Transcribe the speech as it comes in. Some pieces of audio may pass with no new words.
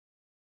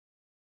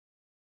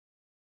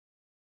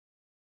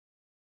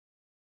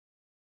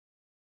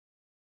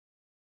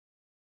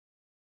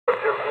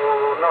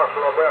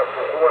nașul la băiat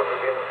cu cuvântul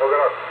din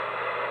păgărat.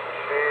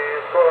 Și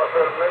tot la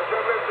fel,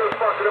 mergem în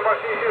spatele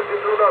mașinii și ies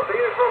dintr-o dată.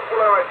 Ești mă,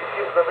 pula mai de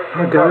timp să vezi.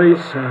 Hi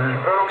guys,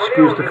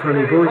 excuse the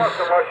funny voice.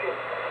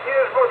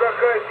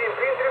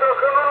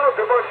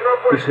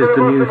 This is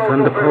the new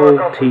Thunderpole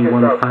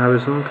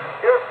T1000.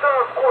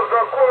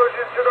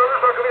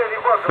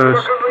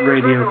 First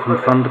radio from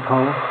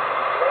Thunderpole.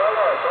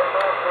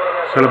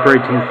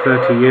 Celebrating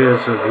 30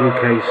 years of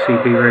UK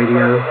CB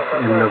radio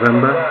in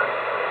November.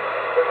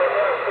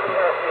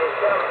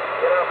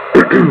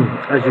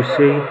 As you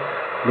see,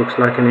 looks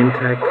like an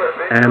Intec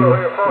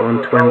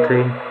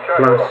M120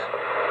 Plus,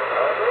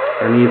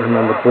 and even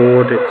on the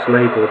board it's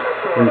labelled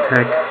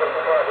Intec.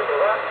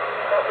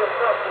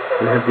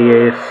 We have the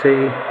ASC,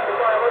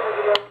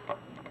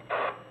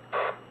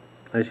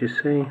 as you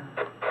see,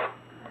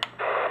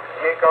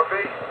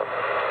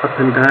 up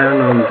and down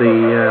on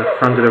the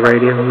front of the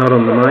radio, not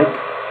on the mic.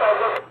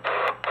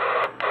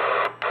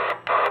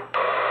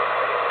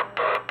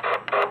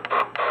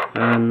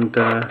 And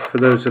for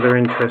those that are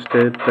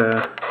interested,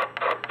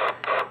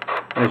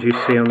 as you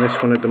see on this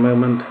one at the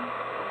moment,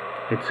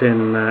 it's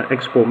in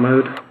export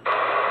mode.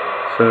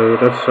 So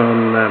that's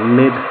on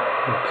mid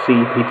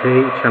CEPT,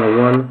 channel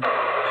 1,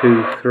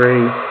 2,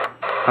 3,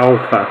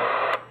 alpha,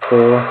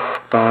 4,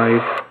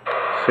 5,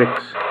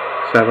 6,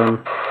 7,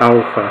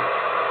 alpha.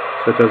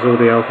 So it does all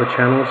the alpha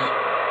channels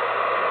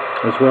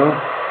as well.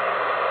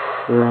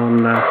 We're on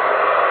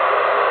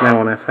now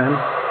on FM.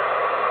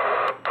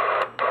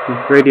 The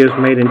radio's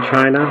made in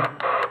China,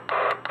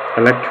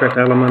 electret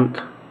element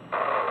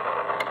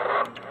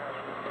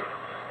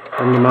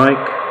on the mic,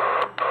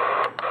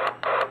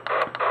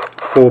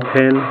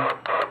 4-pin,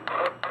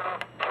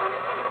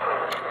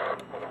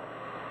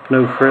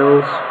 no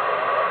frills,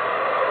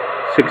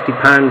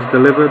 £60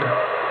 delivered,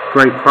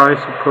 great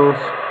price of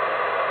course,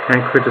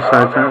 can't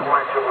criticise that.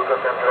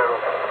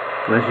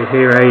 And as you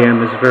hear,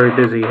 AM is very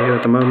busy here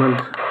at the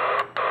moment.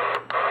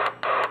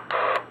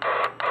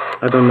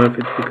 I don't know if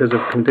it's because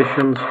of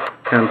conditions,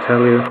 can't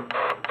tell you,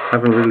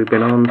 haven't really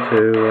been on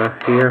to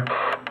hear.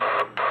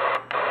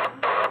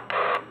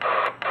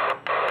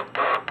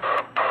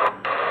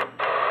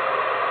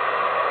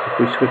 If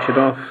we switch it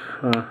off,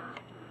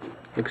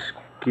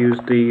 excuse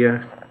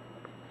the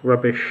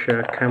rubbish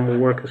cam will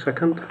work a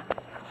second.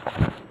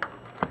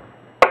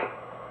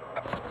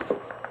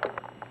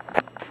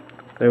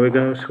 There we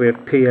go, so we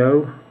have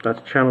PO,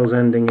 that's channels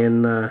ending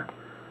in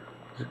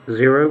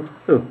 0.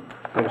 Oh,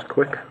 that was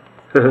quick.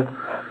 So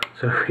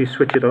if you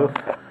switch it off,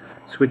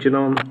 switch it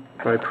on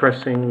by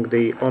pressing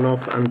the on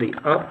off and the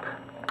up.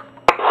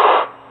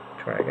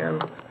 Try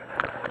again.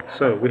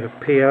 So we have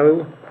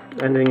PO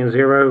ending in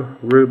 0,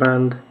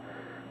 Ruband,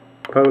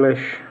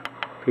 Polish,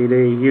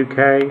 PD,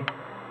 UK,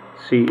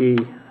 CE,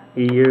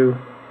 EU,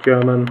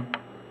 German,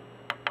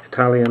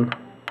 Italian.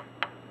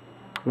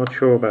 Not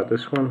sure about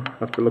this one, I'll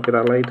have to look at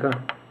that later.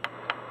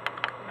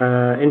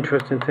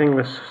 Interesting thing,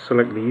 let's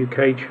select the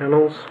UK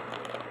channels.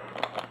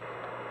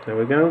 There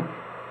we go.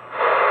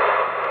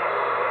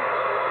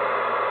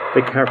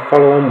 They can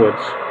follow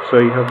onwards, so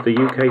you have the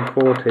UK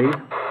 40,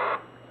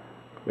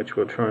 which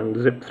we'll try and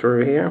zip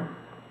through here.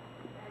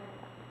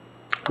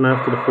 And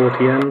after the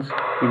 40 ends,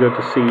 you go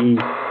to CE,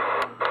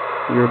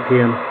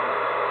 European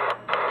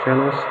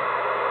channels.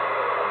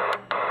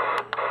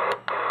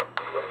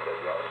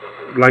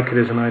 Like it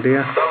as an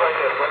idea.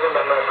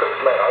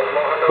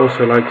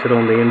 Also liked it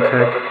on the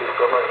Intec.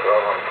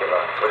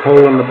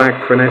 Hole on the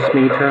back for an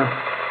S-meter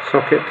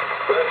socket.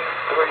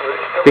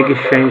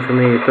 Biggest shame for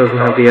me, it doesn't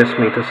have the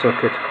S-meter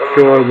socket.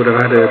 Sure, I would have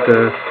added,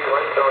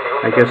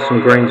 I guess, some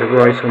grains of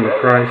rice on the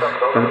price,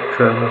 but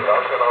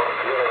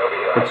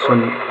it's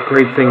a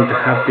great thing to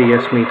have the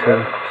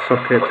S-meter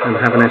socket and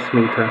have an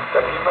S-meter.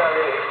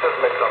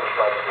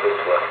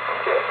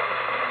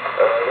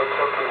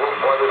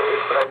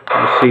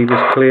 Receive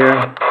is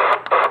clear,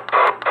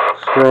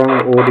 strong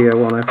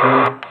audio on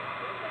FM.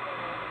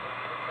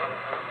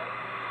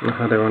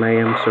 They're on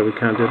AM, so we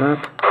can't do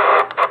that.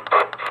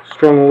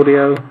 Strong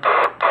audio,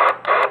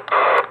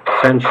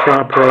 sounds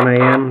sharper on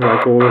AM,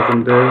 like all of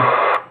them do.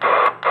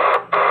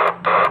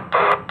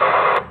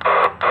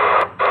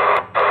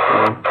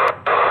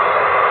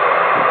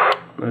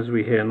 As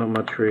we hear, not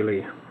much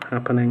really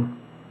happening.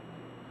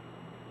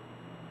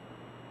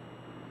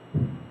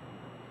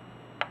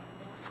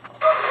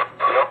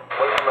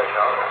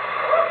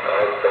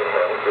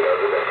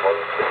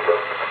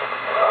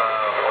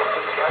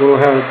 Well,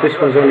 this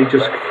one's only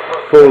just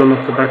fallen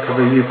off the back of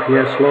a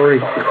UPS lorry.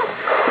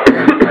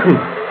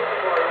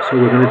 So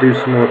we're going to do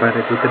some more about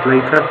it a bit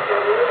later.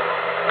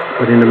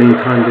 But in the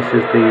meantime, this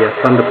is the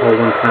Thunderpole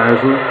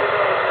 1000,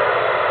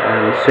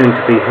 and soon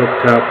to be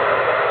hooked up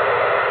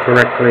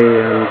correctly,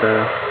 and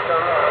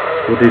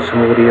we'll do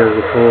some audio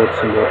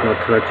reports and whatnot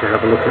to let you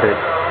have a look at it.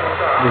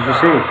 As you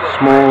see,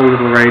 small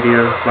little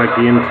radio like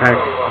the Intec,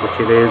 which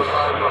it is,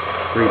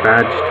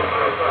 rebadged.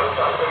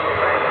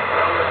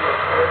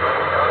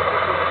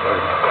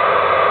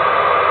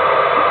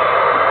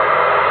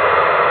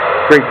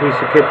 Great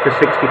piece of kit for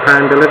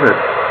 £60 delivered.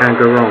 Can't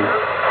go wrong.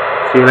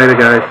 See you later,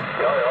 guys.